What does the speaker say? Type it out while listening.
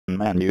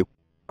menu.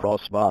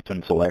 Cross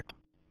button select.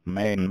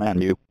 Main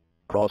menu.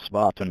 Cross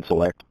button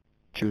select.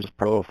 Choose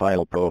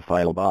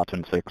profile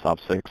button 6 of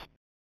 6.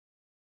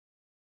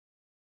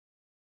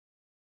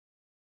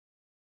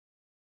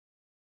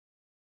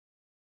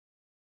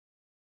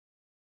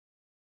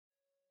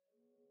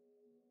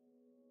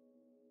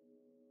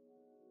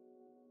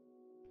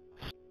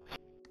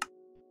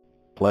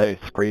 Play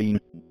screen.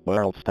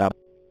 World tab.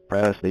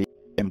 Press the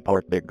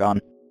import begun.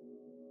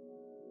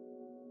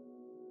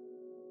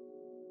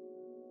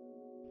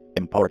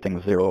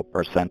 Importing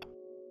 0%.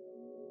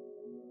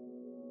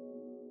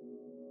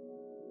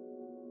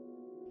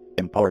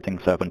 Importing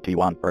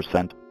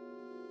 71%.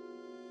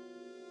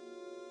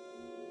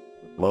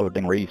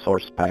 Loading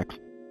resource packs.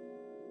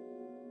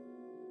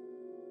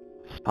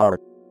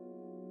 Start.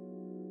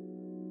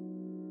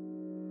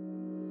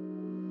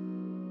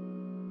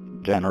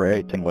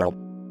 Generating world.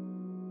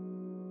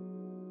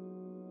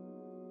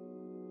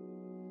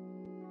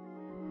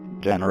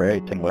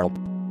 Generating world.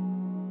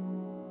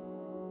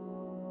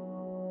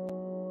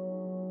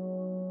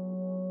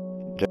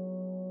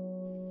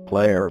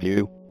 Player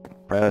view.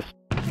 Press.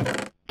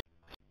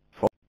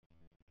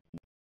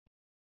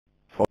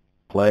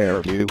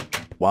 Player view.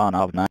 1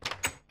 of 9.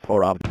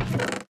 4 of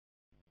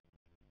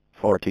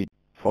 40.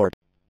 4.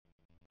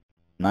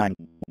 9.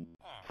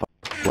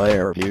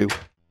 Player view.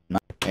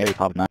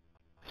 8 of 9.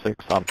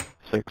 6 of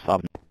 6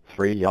 of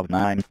 3 of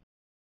 9.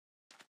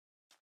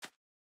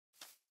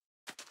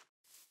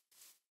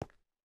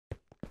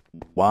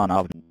 1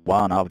 of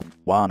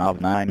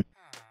 9.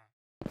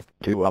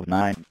 2 of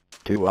 9.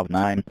 2 of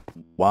 9.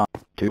 1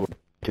 2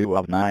 2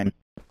 of 9.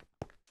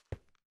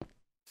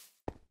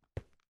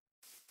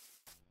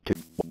 2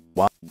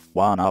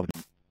 1 of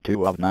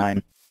 2 of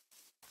 9.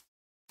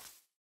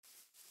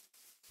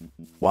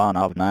 1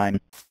 of 9.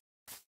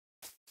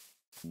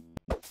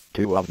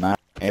 2 of 9.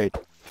 8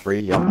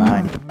 3 of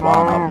 9.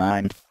 1 of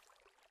 9.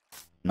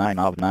 9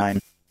 of 9.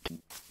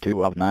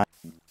 2 of 9.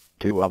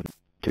 2 of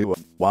 2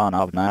 1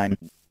 of 9.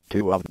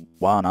 2 of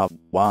 1 of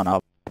 1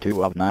 of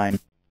 2 of 9.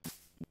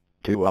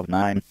 2 of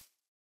 9.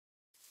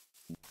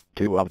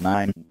 2 of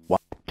 9. 1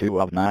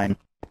 2 of 9.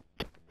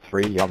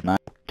 3 of 9.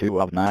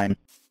 2 of 9.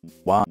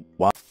 1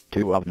 1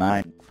 2 of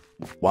 9.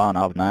 1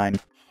 of 9.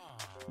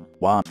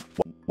 1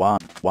 1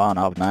 1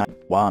 of 9.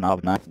 1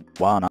 of 9.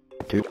 1 of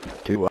 2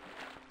 2 of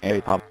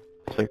 8 of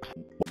 6.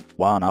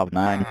 1 of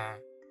 9.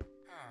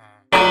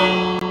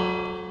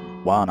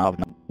 1 of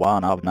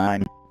 1 of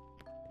 9.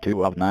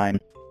 2 of 9.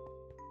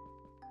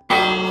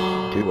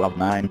 2 of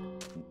 9.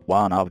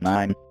 1 of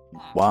 9.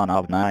 1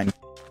 of 9.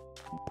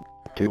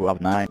 2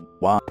 of 9.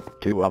 1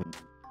 2 of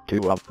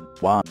 2 of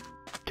 1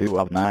 2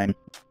 of 9.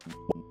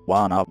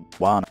 1 of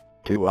 1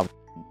 2 of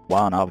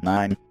 1 of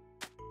 9.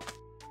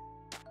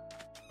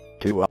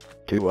 2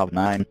 of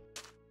 9.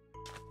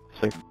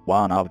 6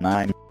 1 of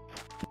 9.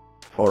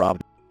 4 of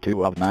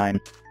 2 of 9.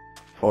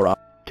 4 of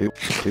 2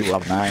 2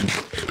 of 9.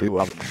 2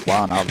 of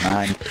 1 of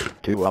 9.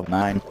 2 of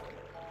 9.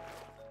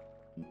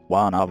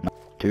 1 of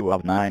 2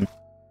 of 9.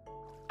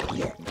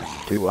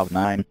 2 of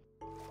 9.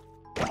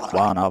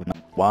 1 of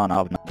 1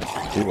 of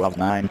 2 of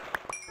 9.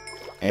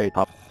 8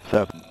 of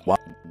 7 1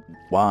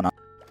 1 of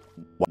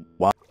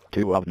 1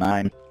 2 of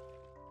 9.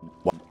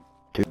 1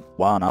 2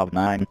 1 of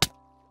 9.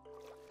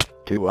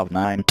 2 of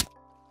 9.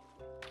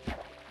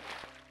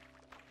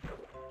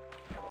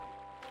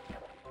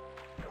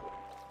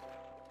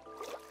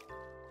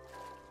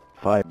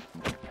 5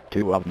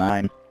 2 of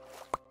 9.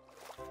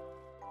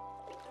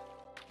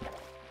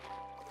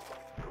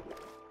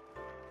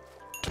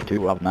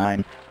 2 of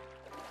 9.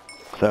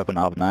 7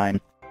 of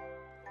 9.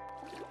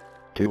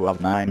 2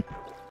 of 9.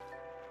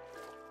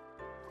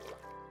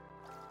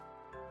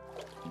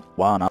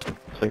 1 of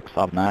 6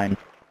 of 9.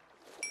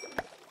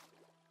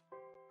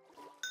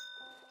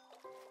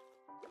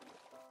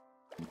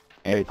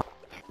 8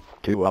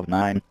 2 of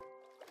 9.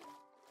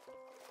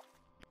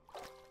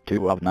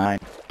 2 of 9.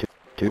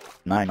 2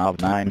 9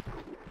 of 9.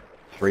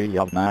 3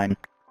 of 9.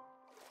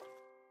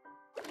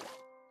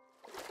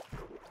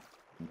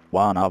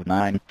 1 of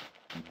 9.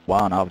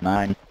 1 of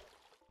 9.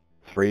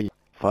 3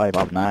 5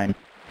 of 9.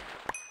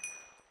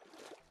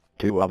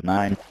 2 of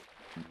 9.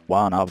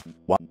 1 of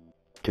 1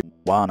 2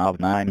 1 of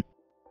 9.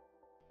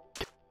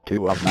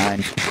 2 of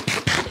 9.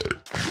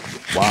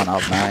 1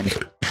 of 9.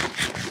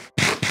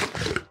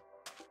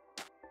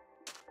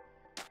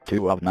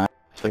 2 of 9.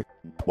 6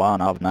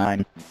 1 of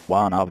 9.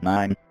 1 of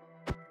 9.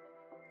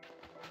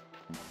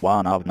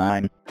 1 of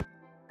 9.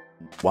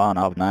 1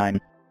 of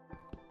 9.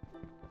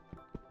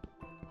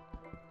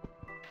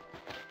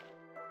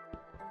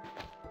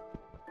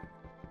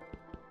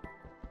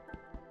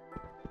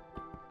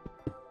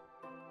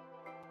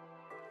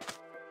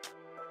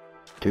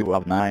 2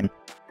 of 9.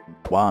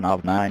 1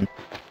 of 9.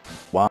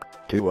 1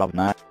 2 of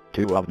 9.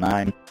 2 of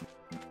 9.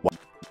 1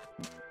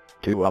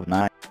 2 of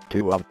 9.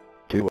 2 of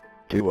 2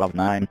 2 of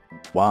 9.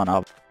 1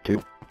 of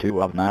 2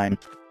 2 of 9.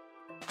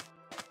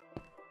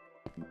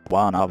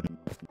 1 of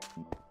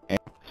 8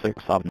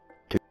 6 of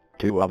 2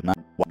 2 of 9.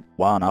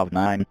 1 of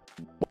 9.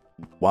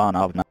 1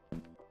 of 9.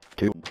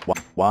 2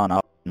 1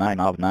 of 9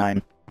 of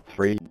 9.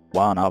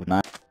 1 of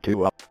 9,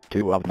 2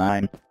 of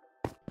 9,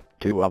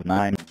 2 of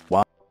 9,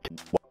 1,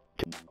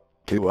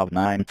 2 of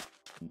 9,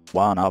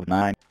 1 of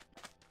 9,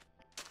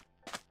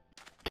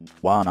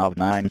 1 of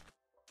 9,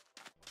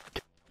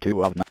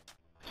 2 of 9,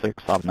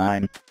 6 of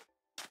 9,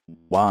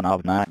 1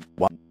 of 9,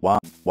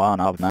 1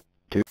 of 9,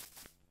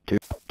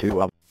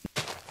 2 of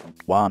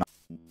 1,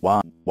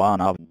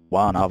 1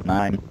 of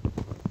 9,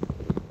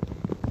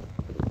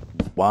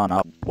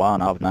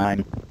 1 of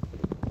 9,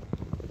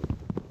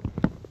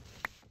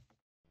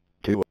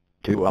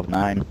 2 of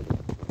 9,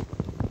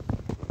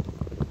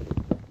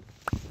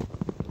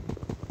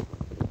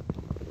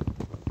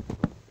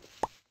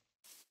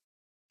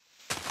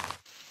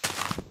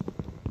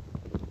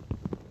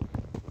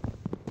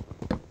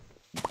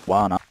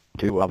 1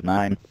 2 of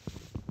 9,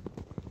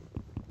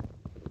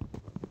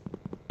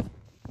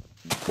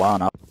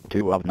 1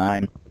 2 of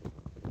 9,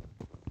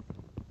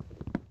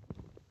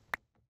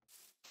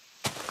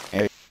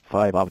 8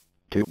 5 of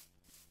 2,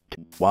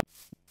 1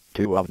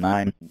 2 of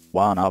 9,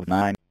 1 of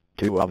 9,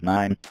 2 of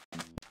 9,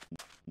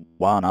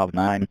 1 of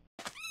 9,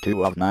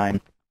 2 of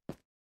 9,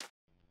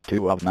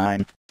 2 of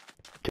 9,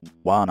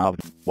 1 of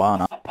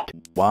 1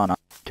 1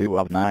 2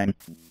 of 9,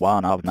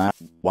 1 of 9,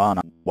 1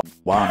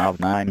 of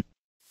 9,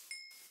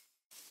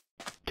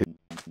 2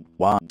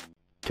 1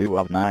 2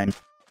 of 9,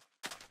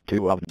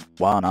 2 of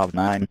 1 of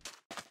 9,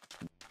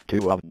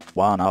 2 of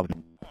 1 of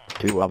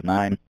 2 of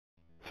 9,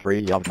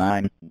 3 of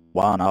 9,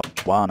 1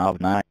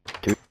 of 9,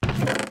 2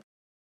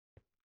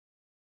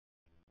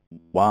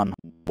 1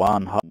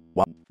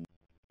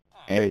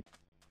 8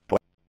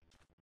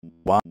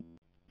 1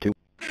 2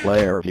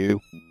 player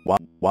view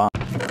 1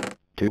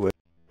 2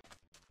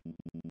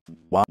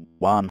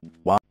 1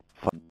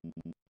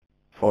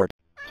 4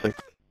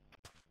 6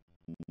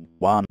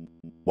 1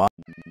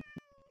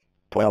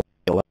 12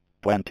 11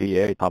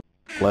 28 of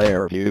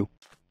player view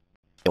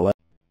 11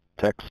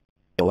 text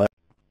 11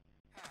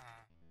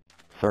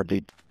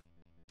 30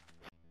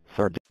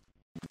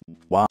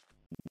 1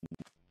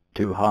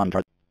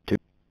 200 2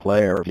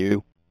 player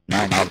view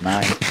 9 of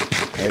 9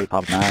 8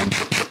 of 9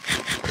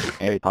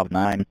 8 of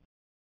 9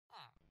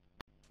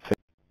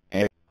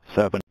 8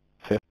 7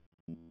 5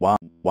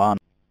 1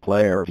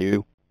 player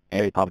view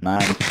 8 of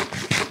 9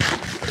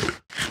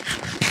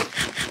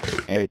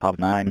 8 of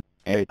 9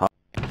 8 of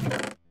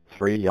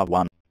 3 of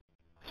 1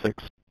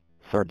 6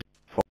 30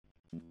 4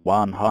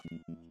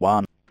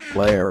 1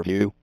 player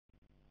view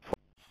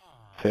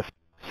 5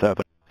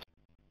 7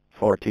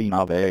 14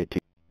 of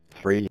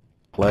 83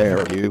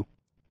 player view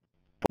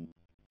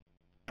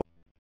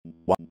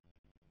 1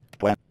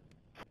 20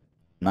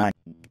 9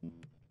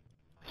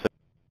 6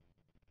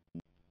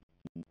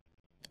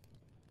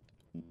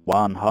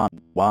 1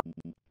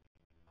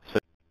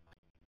 6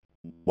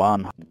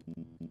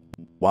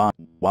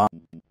 1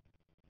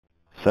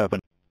 7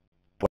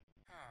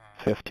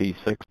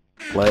 56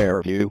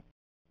 player view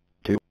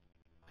 2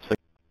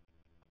 6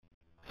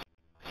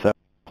 7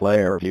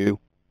 player view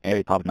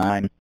 8 of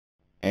 9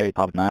 8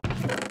 of 9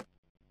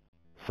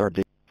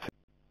 30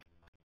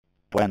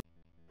 20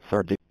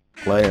 30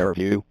 player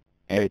view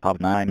 8 of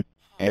 9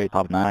 8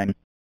 of 9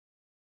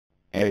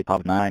 8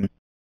 of 9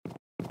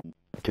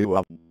 2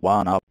 of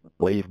 1 of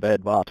leave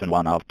bed button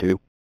 1 of 2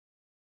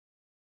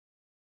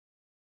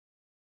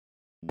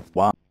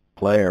 1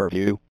 player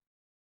view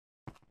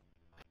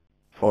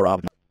 4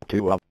 of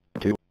 2 of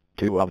 2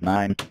 2 of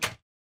 9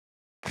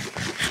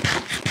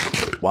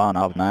 1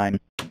 of 9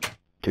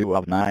 2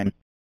 of 9